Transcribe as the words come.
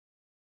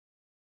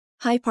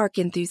Hi, park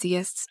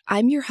enthusiasts.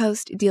 I'm your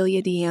host,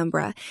 Delia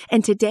D'Ambra,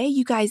 and today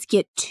you guys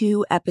get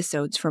 2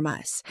 episodes from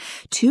us.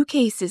 2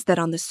 cases that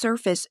on the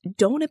surface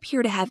don't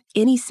appear to have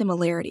any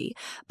similarity,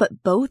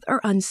 but both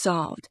are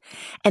unsolved,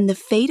 and the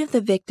fate of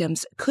the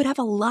victims could have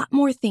a lot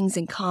more things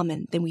in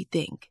common than we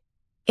think.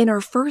 In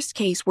our first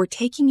case, we're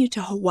taking you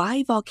to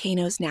Hawaii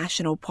Volcanoes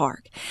National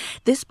Park.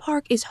 This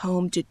park is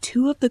home to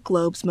 2 of the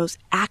globe's most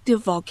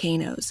active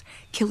volcanoes,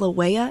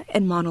 Kilauea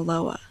and Mauna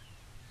Loa.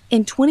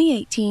 In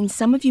 2018,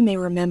 some of you may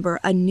remember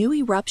a new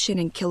eruption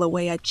in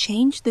Kilauea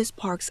changed this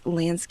park's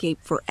landscape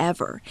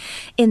forever.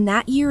 In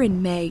that year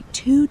in May,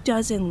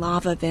 24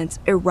 lava vents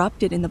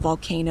erupted in the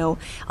volcano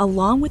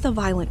along with a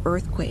violent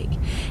earthquake,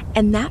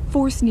 and that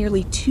forced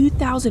nearly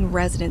 2,000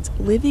 residents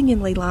living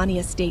in Leilani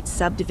Estate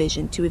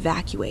subdivision to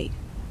evacuate.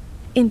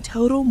 In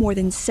total, more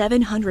than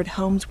 700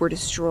 homes were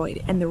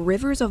destroyed, and the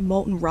rivers of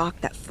molten rock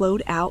that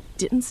flowed out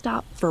didn't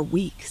stop for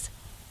weeks.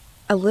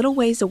 A little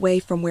ways away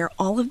from where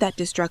all of that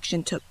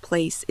destruction took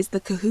place is the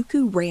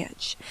Kahuku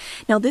Ranch.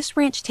 Now, this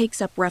ranch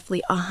takes up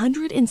roughly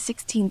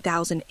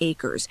 116,000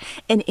 acres,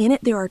 and in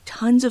it there are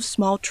tons of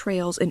small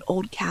trails and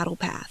old cattle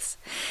paths.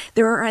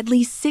 There are at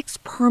least 6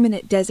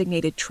 permanent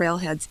designated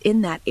trailheads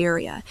in that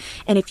area,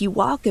 and if you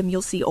walk them,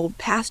 you'll see old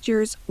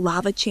pastures,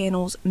 lava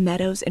channels,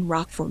 meadows, and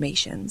rock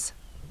formations.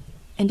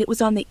 And it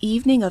was on the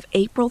evening of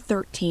April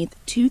 13th,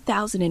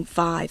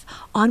 2005,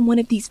 on one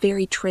of these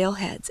very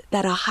trailheads,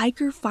 that a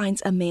hiker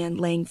finds a man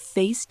laying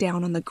face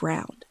down on the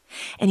ground,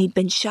 and he'd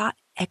been shot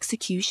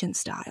execution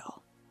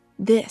style.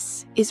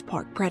 This is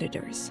Park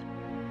Predators.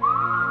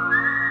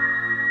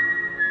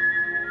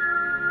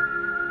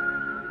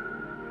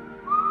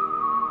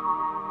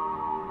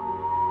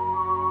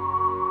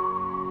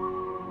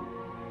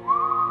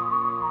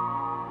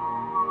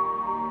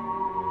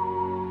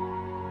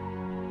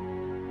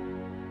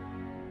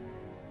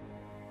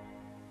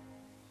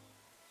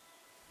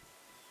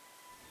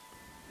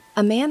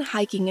 A man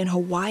hiking in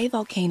Hawaii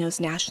Volcanoes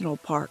National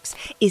Parks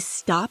is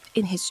stopped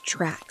in his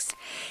tracks.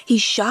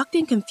 He's shocked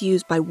and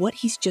confused by what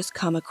he's just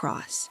come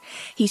across.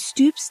 He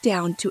stoops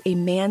down to a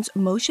man's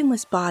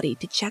motionless body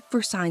to check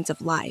for signs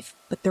of life,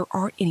 but there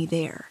aren't any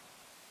there.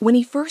 When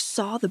he first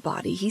saw the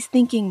body, he's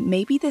thinking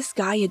maybe this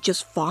guy had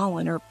just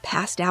fallen or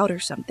passed out or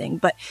something,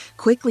 but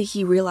quickly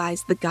he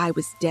realized the guy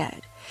was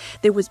dead.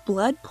 There was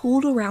blood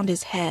pooled around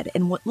his head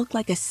and what looked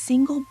like a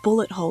single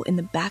bullet hole in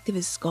the back of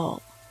his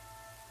skull.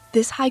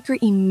 This hiker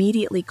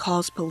immediately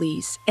calls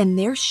police, and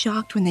they're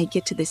shocked when they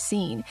get to the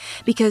scene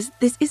because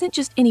this isn't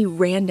just any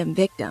random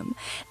victim.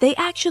 They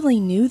actually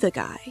knew the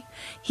guy.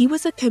 He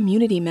was a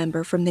community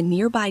member from the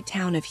nearby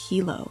town of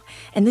Hilo,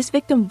 and this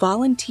victim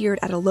volunteered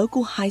at a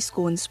local high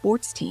school and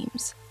sports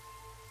teams.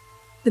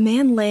 The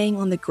man laying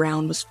on the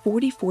ground was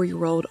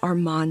 44-year-old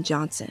Armand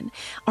Johnson.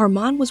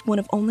 Armand was one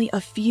of only a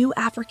few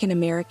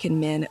African-American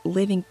men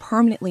living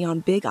permanently on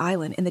Big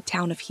Island in the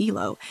town of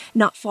Hilo,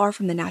 not far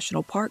from the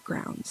national park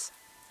grounds.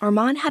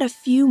 Armand had a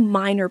few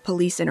minor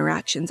police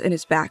interactions in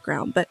his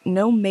background, but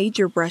no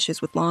major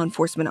brushes with law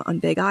enforcement on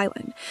Big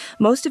Island.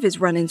 Most of his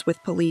run-ins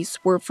with police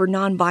were for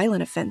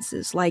non-violent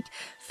offenses like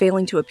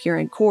failing to appear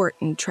in court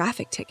and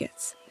traffic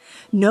tickets.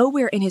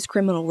 Nowhere in his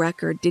criminal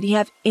record did he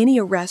have any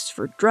arrests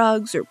for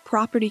drugs or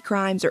property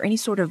crimes or any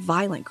sort of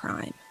violent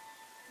crime.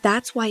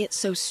 That's why it's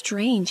so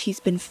strange he's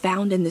been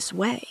found in this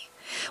way.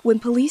 When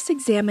police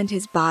examined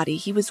his body,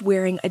 he was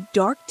wearing a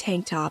dark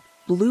tank top,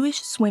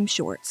 bluish swim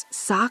shorts,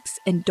 socks,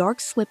 and dark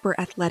slipper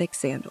athletic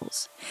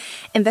sandals.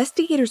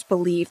 Investigators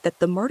believe that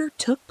the murder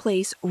took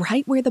place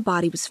right where the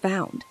body was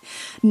found.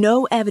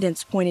 No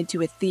evidence pointed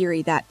to a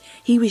theory that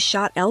he was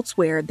shot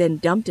elsewhere then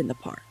dumped in the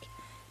park.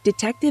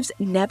 Detectives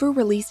never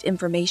released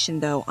information,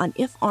 though, on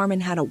if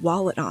Armand had a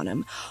wallet on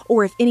him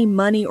or if any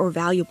money or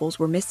valuables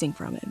were missing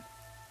from him.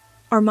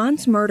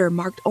 Armand's murder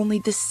marked only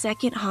the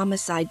second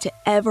homicide to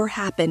ever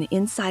happen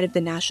inside of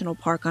the national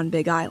park on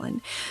Big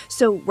Island.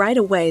 So right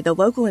away, the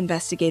local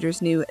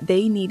investigators knew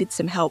they needed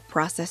some help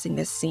processing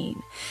this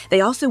scene.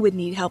 They also would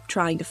need help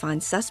trying to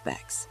find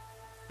suspects.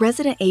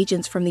 Resident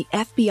agents from the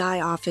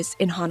FBI office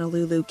in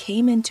Honolulu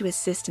came in to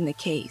assist in the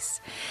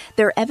case.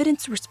 Their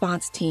evidence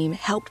response team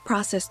helped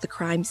process the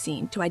crime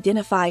scene to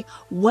identify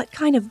what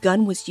kind of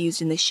gun was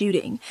used in the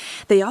shooting.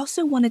 They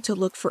also wanted to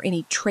look for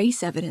any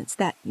trace evidence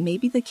that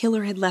maybe the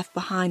killer had left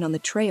behind on the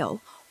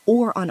trail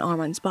or on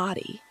Armand's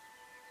body.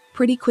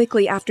 Pretty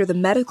quickly after the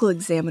medical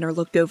examiner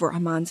looked over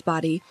Armand's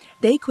body,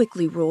 they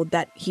quickly ruled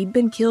that he'd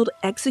been killed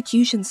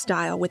execution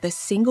style with a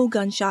single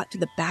gunshot to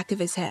the back of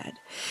his head.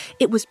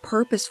 It was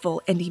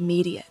purposeful and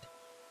immediate.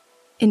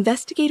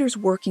 Investigators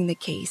working the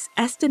case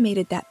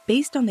estimated that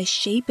based on the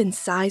shape and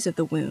size of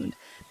the wound,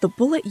 the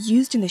bullet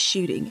used in the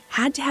shooting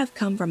had to have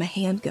come from a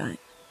handgun.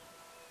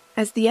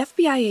 As the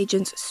FBI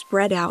agents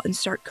spread out and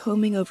start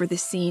combing over the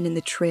scene in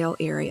the trail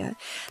area,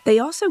 they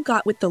also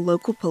got with the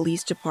local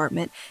police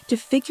department to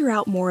figure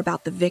out more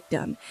about the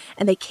victim,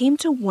 and they came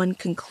to one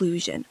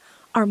conclusion.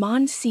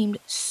 Armand seemed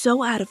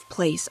so out of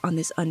place on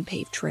this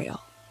unpaved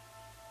trail.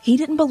 He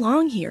didn't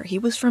belong here. He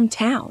was from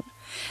town.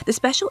 The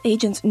special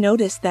agents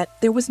noticed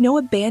that there was no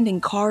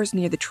abandoned cars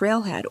near the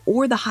trailhead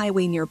or the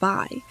highway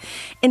nearby,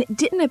 and it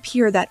didn't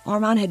appear that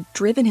Armand had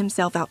driven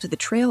himself out to the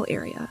trail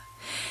area.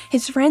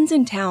 His friends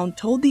in town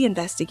told the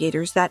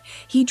investigators that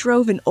he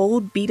drove an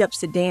old beat-up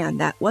sedan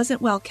that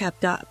wasn't well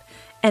kept up,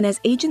 and as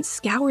agents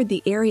scoured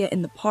the area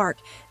in the park,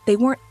 they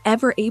weren't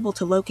ever able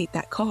to locate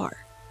that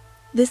car.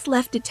 This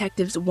left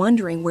detectives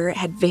wondering where it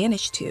had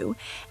vanished to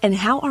and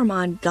how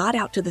Armand got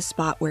out to the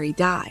spot where he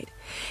died.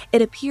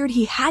 It appeared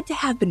he had to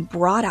have been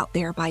brought out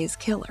there by his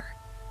killer.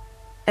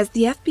 As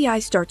the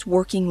FBI starts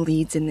working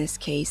leads in this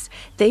case,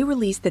 they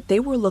released that they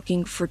were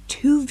looking for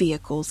 2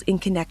 vehicles in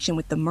connection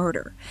with the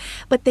murder,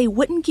 but they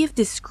wouldn't give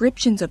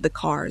descriptions of the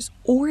cars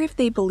or if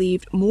they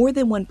believed more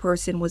than one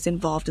person was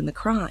involved in the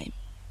crime.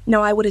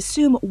 Now, I would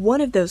assume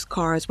one of those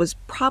cars was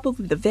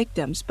probably the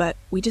victim's, but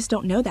we just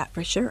don't know that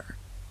for sure.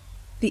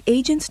 The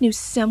agents knew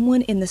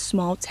someone in the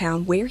small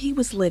town where he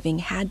was living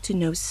had to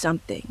know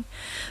something.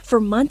 For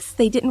months,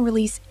 they didn't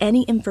release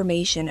any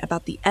information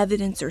about the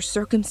evidence or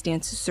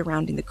circumstances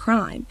surrounding the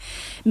crime,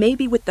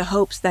 maybe with the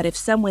hopes that if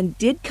someone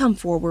did come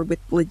forward with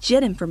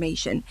legit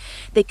information,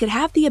 they could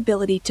have the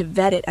ability to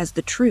vet it as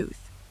the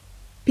truth.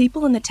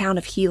 People in the town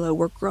of Hilo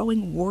were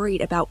growing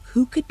worried about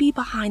who could be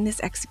behind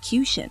this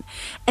execution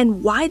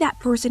and why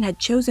that person had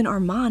chosen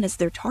Armand as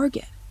their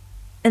target.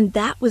 And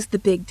that was the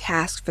big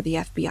task for the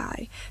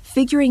FBI,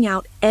 figuring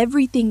out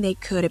everything they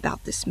could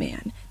about this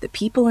man, the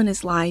people in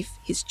his life,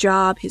 his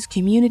job, his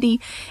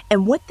community,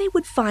 and what they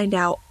would find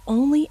out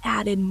only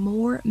added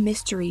more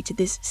mystery to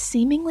this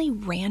seemingly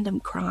random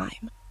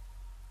crime.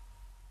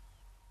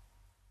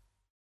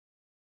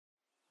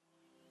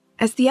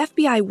 As the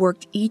FBI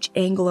worked each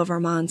angle of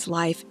Armand's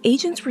life,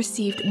 agents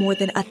received more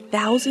than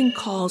 1,000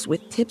 calls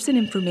with tips and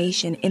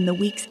information in the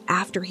weeks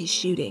after his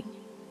shooting.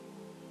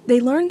 They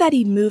learned that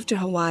he'd moved to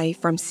Hawaii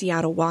from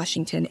Seattle,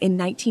 Washington in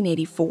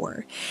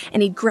 1984,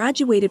 and he'd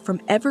graduated from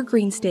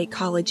Evergreen State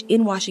College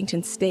in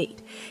Washington State.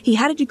 He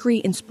had a degree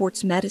in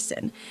sports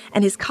medicine,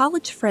 and his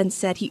college friends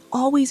said he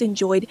always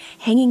enjoyed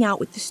hanging out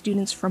with the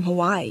students from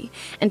Hawaii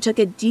and took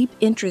a deep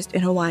interest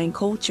in Hawaiian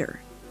culture.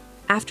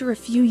 After a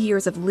few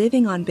years of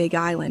living on Big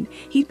Island,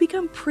 he'd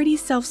become pretty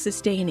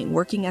self-sustaining,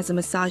 working as a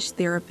massage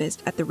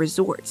therapist at the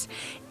resorts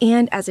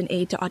and as an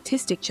aide to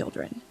autistic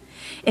children.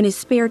 In his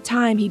spare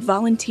time, he'd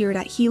volunteered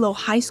at Hilo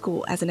High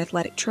School as an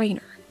athletic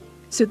trainer.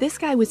 So this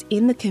guy was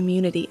in the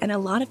community and a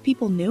lot of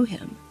people knew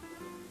him.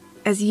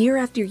 As year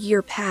after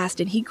year passed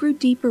and he grew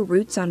deeper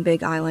roots on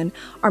Big Island,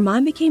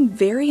 Armand became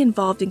very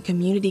involved in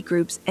community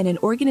groups and an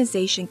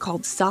organization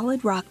called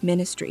Solid Rock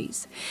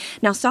Ministries.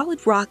 Now,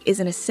 Solid Rock is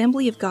an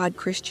Assembly of God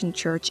Christian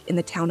church in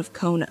the town of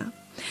Kona.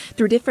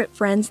 Through different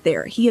friends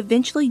there, he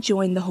eventually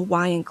joined the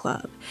Hawaiian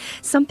Club,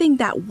 something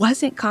that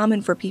wasn't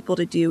common for people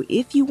to do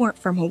if you weren't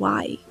from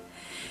Hawaii.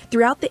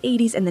 Throughout the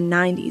 80s and the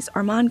 90s,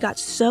 Armand got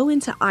so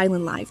into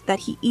island life that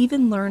he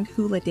even learned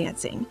hula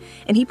dancing,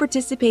 and he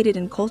participated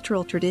in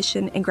cultural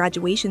tradition and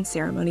graduation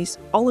ceremonies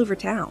all over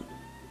town.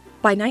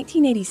 By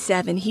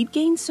 1987, he'd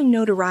gained some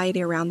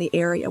notoriety around the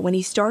area when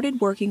he started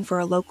working for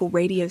a local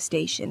radio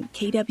station,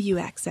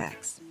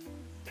 KWXX.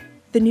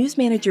 The news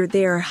manager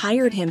there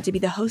hired him to be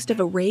the host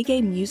of a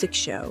reggae music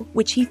show,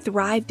 which he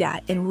thrived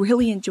at and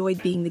really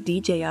enjoyed being the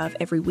DJ of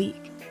every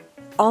week.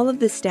 All of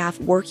the staff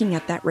working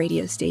at that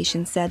radio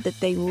station said that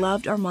they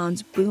loved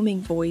Armand's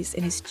booming voice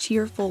and his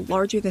cheerful,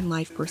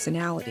 larger-than-life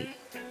personality.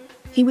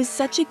 He was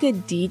such a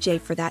good DJ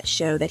for that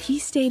show that he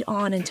stayed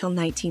on until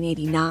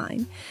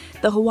 1989.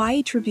 The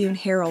Hawaii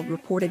Tribune-Herald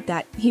reported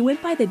that he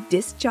went by the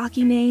disc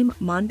jockey name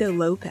Mondo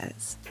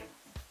Lopez.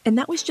 And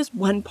that was just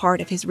one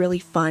part of his really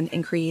fun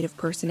and creative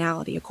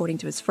personality, according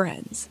to his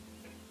friends.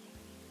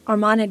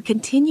 Armand had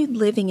continued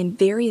living in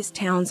various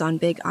towns on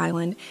Big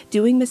Island,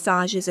 doing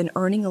massages and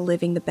earning a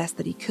living the best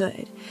that he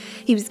could.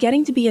 He was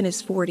getting to be in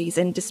his 40s,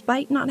 and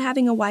despite not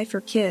having a wife or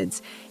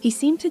kids, he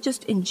seemed to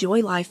just enjoy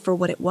life for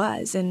what it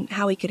was and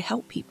how he could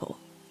help people.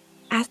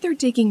 After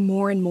digging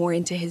more and more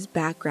into his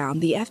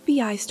background, the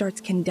FBI starts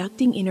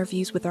conducting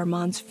interviews with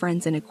Armand's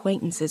friends and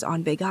acquaintances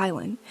on Big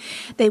Island.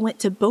 They went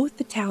to both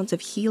the towns of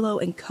Hilo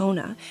and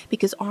Kona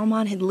because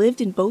Armand had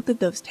lived in both of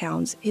those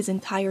towns his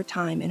entire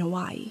time in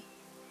Hawaii.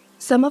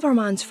 Some of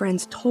Armand's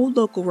friends told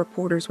local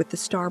reporters with the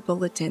Star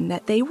Bulletin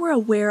that they were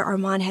aware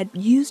Armand had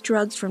used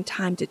drugs from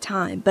time to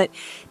time, but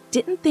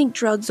didn't think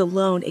drugs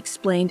alone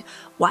explained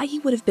why he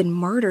would have been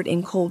murdered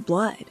in cold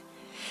blood.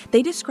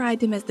 They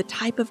described him as the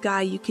type of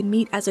guy you can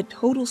meet as a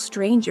total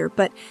stranger,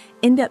 but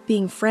end up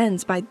being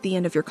friends by the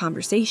end of your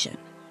conversation.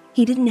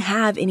 He didn't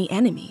have any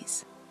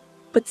enemies.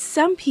 But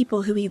some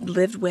people who he'd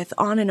lived with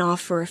on and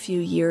off for a few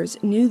years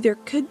knew there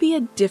could be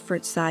a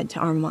different side to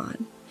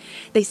Armand.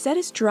 They said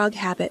his drug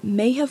habit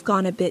may have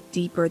gone a bit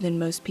deeper than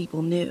most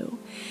people knew.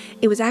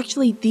 It was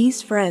actually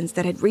these friends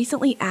that had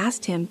recently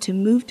asked him to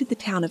move to the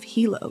town of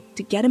Hilo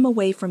to get him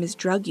away from his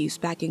drug use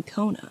back in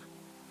Kona.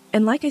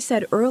 And like I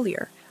said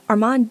earlier,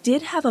 Armand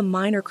did have a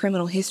minor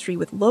criminal history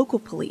with local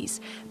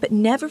police, but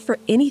never for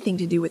anything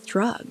to do with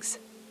drugs.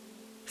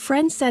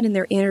 Friends said in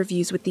their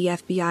interviews with the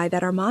FBI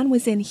that Armand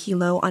was in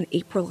Hilo on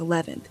April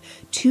 11th,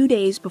 2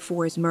 days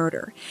before his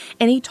murder,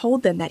 and he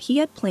told them that he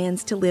had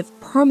plans to live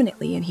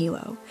permanently in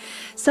Hilo.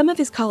 Some of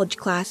his college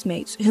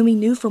classmates, whom he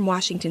knew from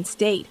Washington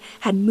State,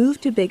 had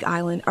moved to Big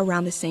Island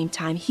around the same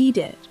time he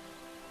did.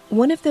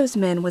 One of those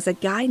men was a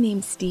guy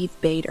named Steve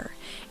Bader,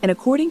 and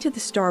according to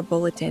the Star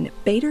Bulletin,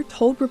 Bader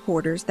told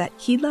reporters that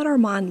he'd let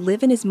Armand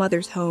live in his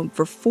mother's home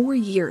for 4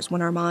 years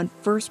when Armand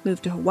first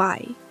moved to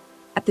Hawaii.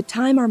 At the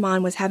time,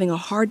 Armand was having a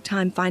hard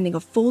time finding a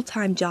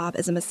full-time job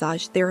as a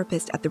massage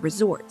therapist at the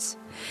resorts.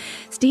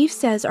 Steve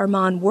says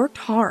Armand worked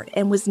hard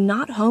and was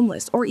not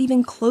homeless or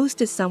even close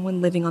to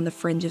someone living on the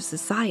fringe of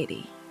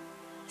society.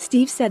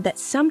 Steve said that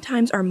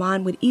sometimes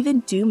Armand would even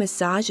do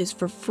massages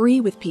for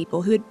free with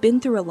people who had been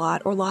through a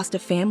lot or lost a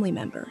family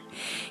member.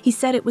 He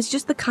said it was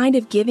just the kind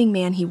of giving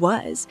man he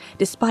was,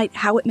 despite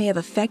how it may have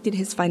affected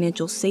his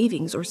financial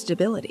savings or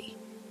stability.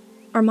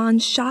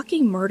 Armand's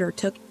shocking murder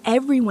took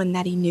everyone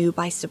that he knew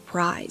by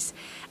surprise.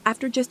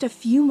 After just a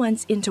few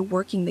months into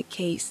working the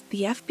case,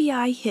 the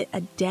FBI hit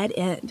a dead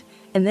end,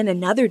 and then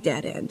another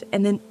dead end,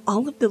 and then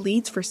all of the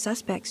leads for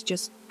suspects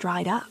just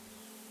dried up.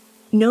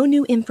 No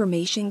new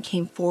information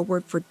came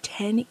forward for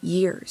 10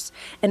 years,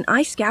 and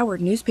I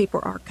scoured newspaper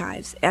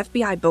archives,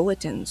 FBI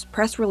bulletins,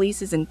 press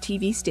releases, and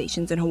TV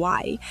stations in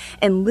Hawaii,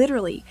 and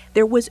literally,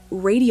 there was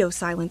radio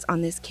silence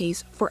on this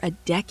case for a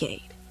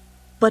decade.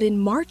 But in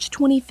March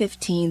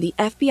 2015, the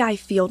FBI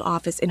field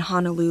office in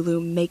Honolulu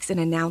makes an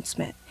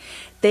announcement.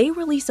 They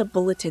release a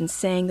bulletin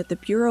saying that the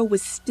Bureau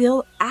was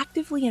still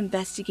actively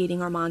investigating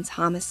Armand's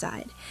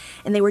homicide,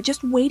 and they were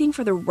just waiting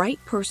for the right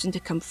person to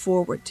come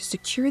forward to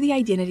secure the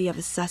identity of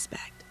a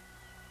suspect.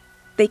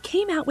 They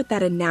came out with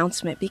that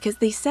announcement because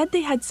they said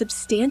they had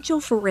substantial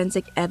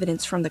forensic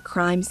evidence from the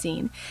crime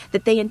scene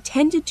that they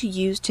intended to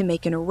use to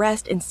make an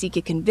arrest and seek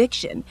a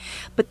conviction,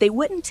 but they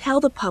wouldn't tell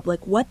the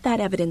public what that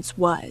evidence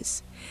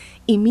was.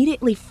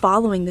 Immediately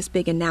following this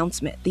big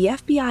announcement, the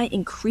FBI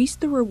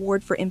increased the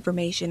reward for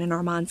information in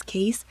Armand's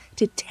case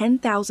to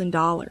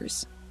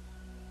 $10,000.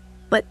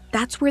 But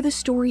that's where the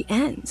story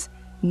ends.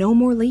 No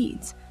more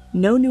leads,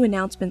 no new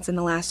announcements in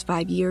the last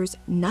 5 years,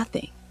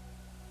 nothing.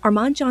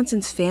 Armand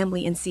Johnson's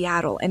family in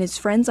Seattle and his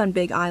friends on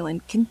Big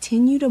Island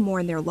continue to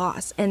mourn their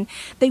loss, and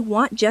they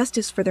want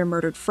justice for their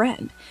murdered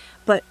friend.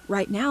 But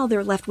right now,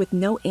 they're left with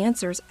no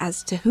answers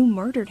as to who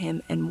murdered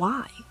him and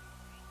why.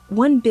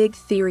 One big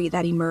theory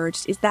that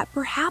emerged is that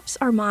perhaps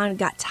Armand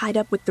got tied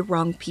up with the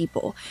wrong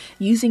people,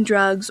 using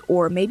drugs,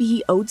 or maybe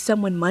he owed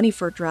someone money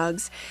for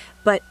drugs,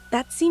 but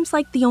that seems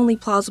like the only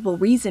plausible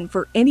reason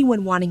for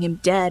anyone wanting him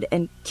dead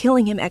and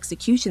killing him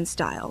execution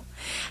style.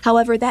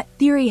 However, that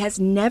theory has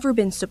never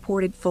been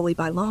supported fully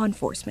by law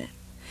enforcement.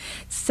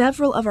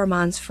 Several of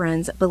Armand's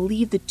friends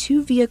believe the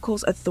two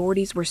vehicles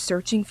authorities were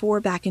searching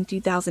for back in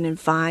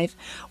 2005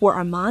 were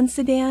Armand's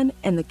sedan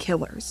and the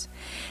killer's.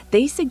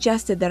 They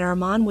suggested that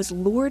Armand was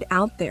lured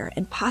out there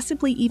and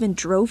possibly even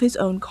drove his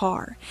own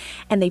car,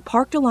 and they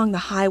parked along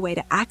the highway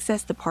to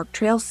access the park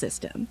trail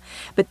system.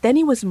 But then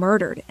he was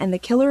murdered, and the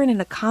killer and an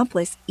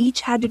accomplice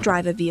each had to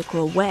drive a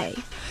vehicle away.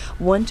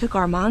 One took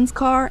Armand's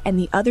car, and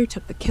the other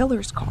took the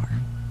killer's car.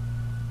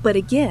 But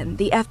again,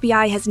 the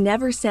FBI has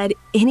never said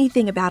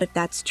anything about if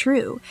that's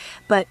true,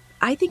 but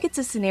I think it's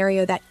a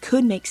scenario that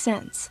could make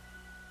sense.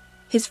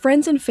 His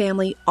friends and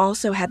family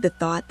also had the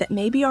thought that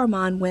maybe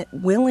Armand went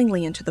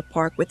willingly into the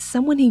park with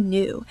someone he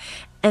knew,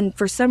 and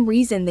for some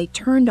reason they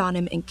turned on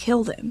him and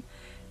killed him.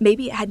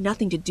 Maybe it had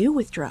nothing to do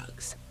with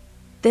drugs.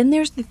 Then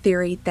there's the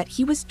theory that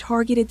he was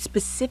targeted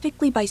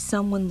specifically by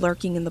someone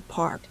lurking in the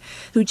park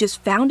who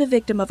just found a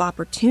victim of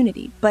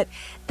opportunity, but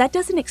that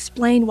doesn't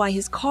explain why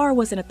his car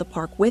wasn't at the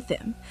park with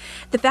him.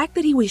 The fact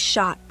that he was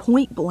shot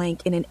point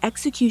blank in an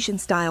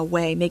execution-style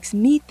way makes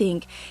me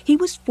think he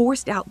was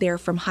forced out there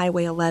from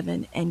Highway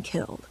 11 and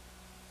killed.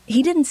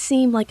 He didn't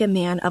seem like a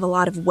man of a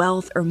lot of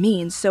wealth or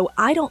means, so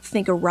I don't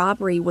think a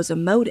robbery was a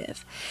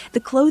motive. The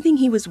clothing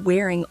he was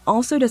wearing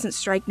also doesn't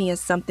strike me as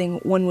something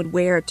one would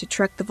wear to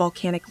trek the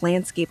volcanic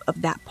landscape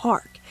of that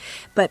park.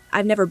 But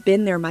I've never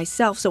been there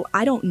myself, so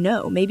I don't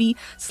know. Maybe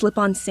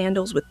slip-on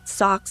sandals with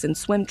socks and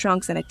swim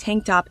trunks and a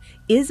tank top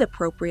is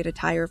appropriate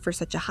attire for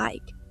such a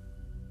hike.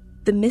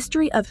 The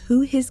mystery of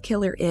who his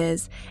killer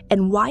is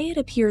and why it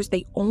appears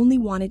they only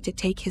wanted to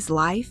take his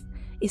life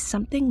is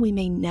something we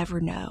may never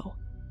know.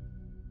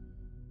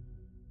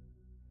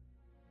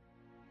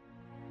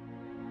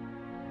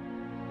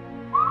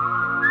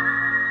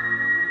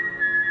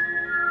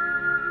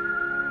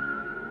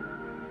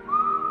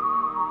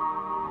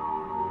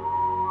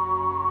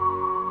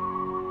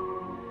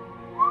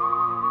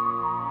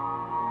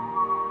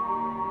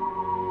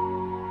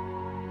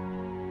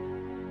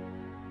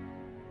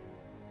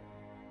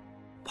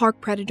 Park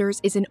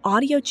Predators is an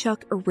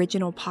AudioChuck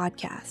original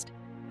podcast.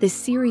 This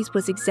series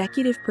was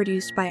executive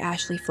produced by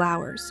Ashley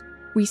Flowers,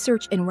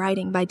 research and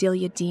writing by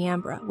Delia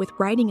D'Ambra, with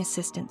writing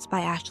assistance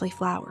by Ashley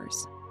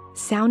Flowers,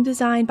 sound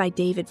design by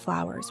David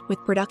Flowers, with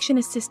production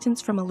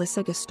assistance from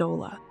Alyssa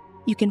Gastola.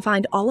 You can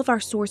find all of our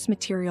source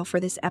material for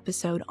this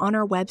episode on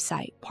our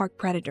website,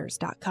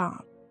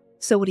 parkpredators.com.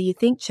 So what do you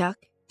think,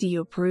 Chuck? Do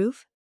you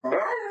approve?